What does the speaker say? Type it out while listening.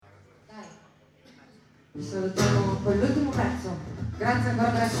salutiamo con l'ultimo pezzo. Grazie ancora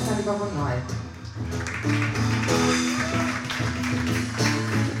per essere stati qua con noi.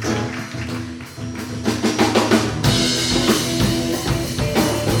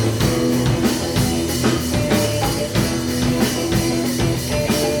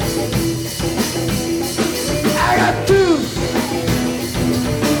 I got two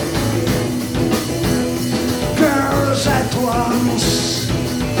girls at once.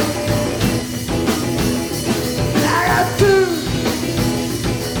 I got two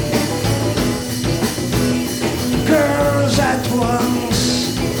girls at once.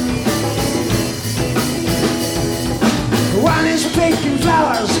 One is picking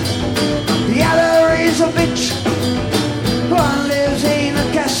flowers, the other is a bitch. One lives in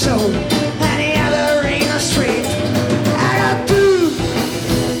a castle and the other in a street. I got two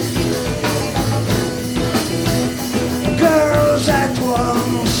girls at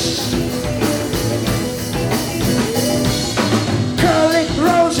once. Curly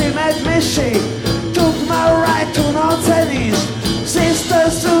Rosie met Missy, took my right to north and east. Sister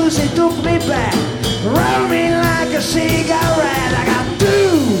Susie took me back, rolled me like a cigarette. I got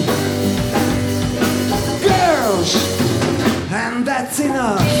two girls, and that's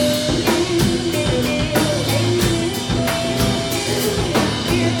enough.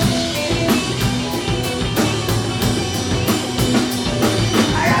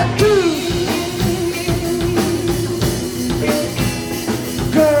 I got two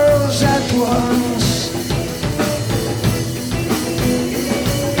girls at once.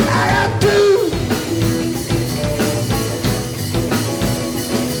 I got two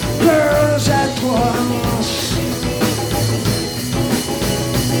girls at once.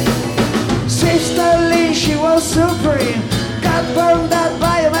 Sister Lee, she was supreme, got burned out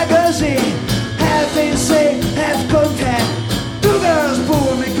by a magazine. Half insane, half content. Two girls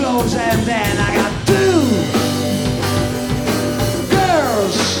pulled me close and then I got two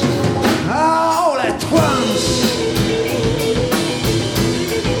girls all at once.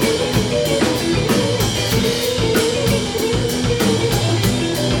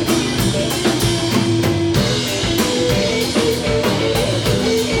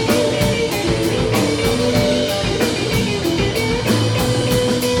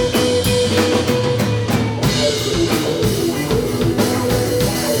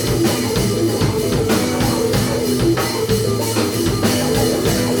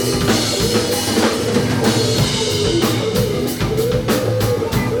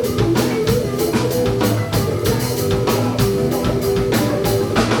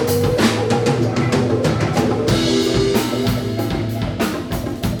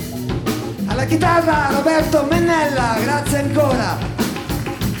 Alla chitarra Roberto Mennella, grazie ancora.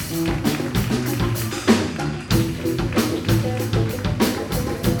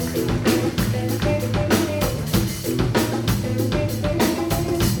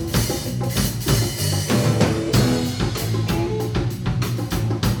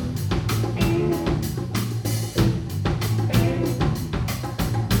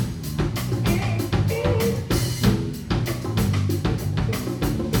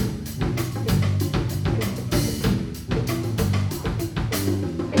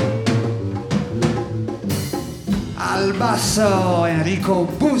 Al basso Enrico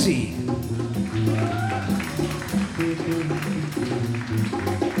Busi.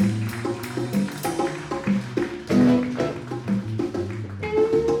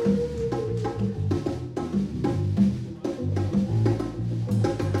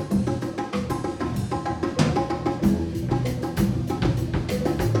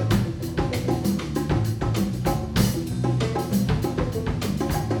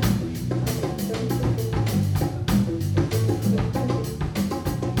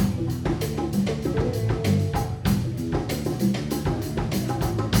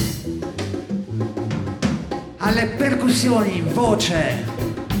 Alle percussioni, voce,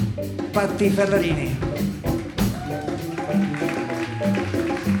 Patti Ferrarini.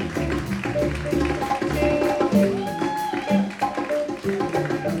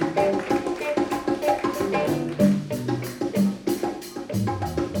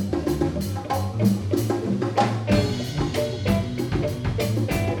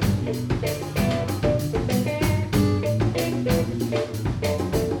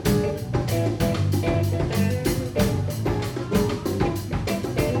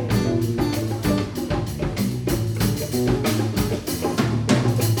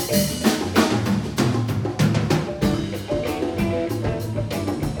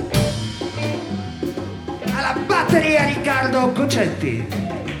 Batteria Riccardo Concetti.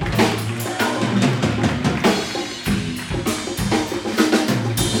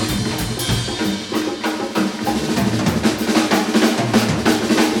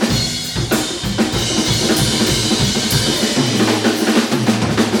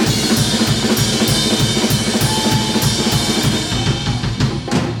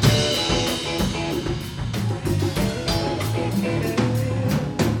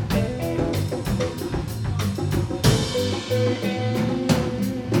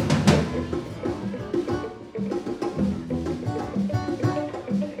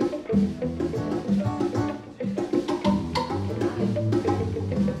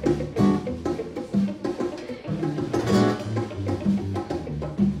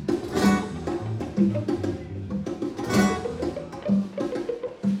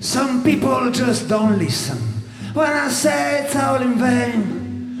 Some people just don't listen when I say it's all in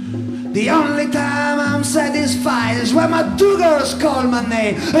vain. The only time I'm satisfied is when my two girls call my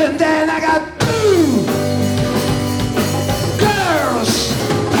name, and then I got two girls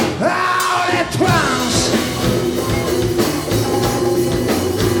all at once.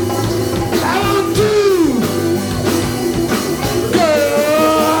 I want two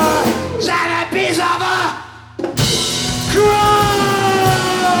girls and a piece of a cross.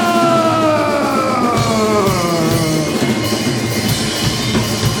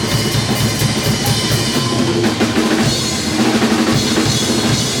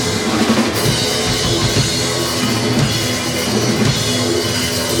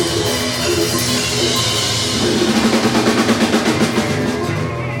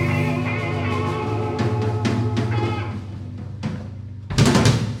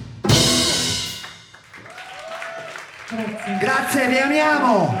 Grazie, vi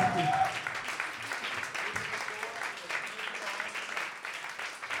amiamo!